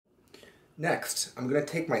Next, I'm going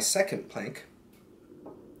to take my second plank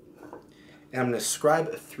and I'm going to scribe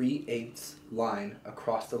a 3/8 line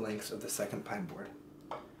across the lengths of the second pine board.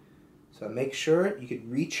 So make sure you could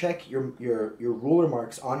recheck your ruler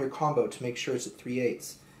marks on your combo to make sure it's at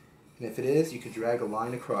 3/8. And if it is, you could drag a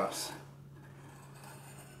line across.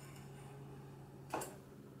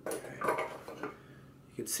 Okay.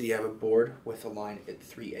 You can see I have a board with a line at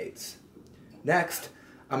 3/8. Next,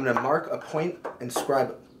 I'm going to mark a point and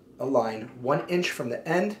scribe a line 1 inch from the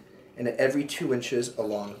end and at every 2 inches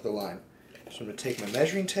along the line. So I'm going to take my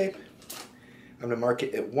measuring tape, I'm going to mark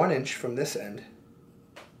it at 1 inch from this end,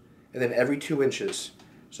 and then every 2 inches.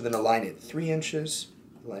 So then a line at 3 inches,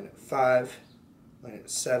 a line at 5, a line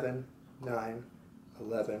at 7, 9,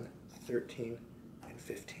 11, 13, and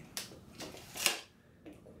 15.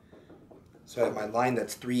 So I have my line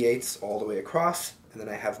that's 3/8 all the way across, and then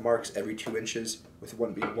I have marks every 2 inches, with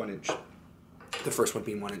one being 1 inch. The first one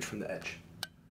being 1 inch from the edge.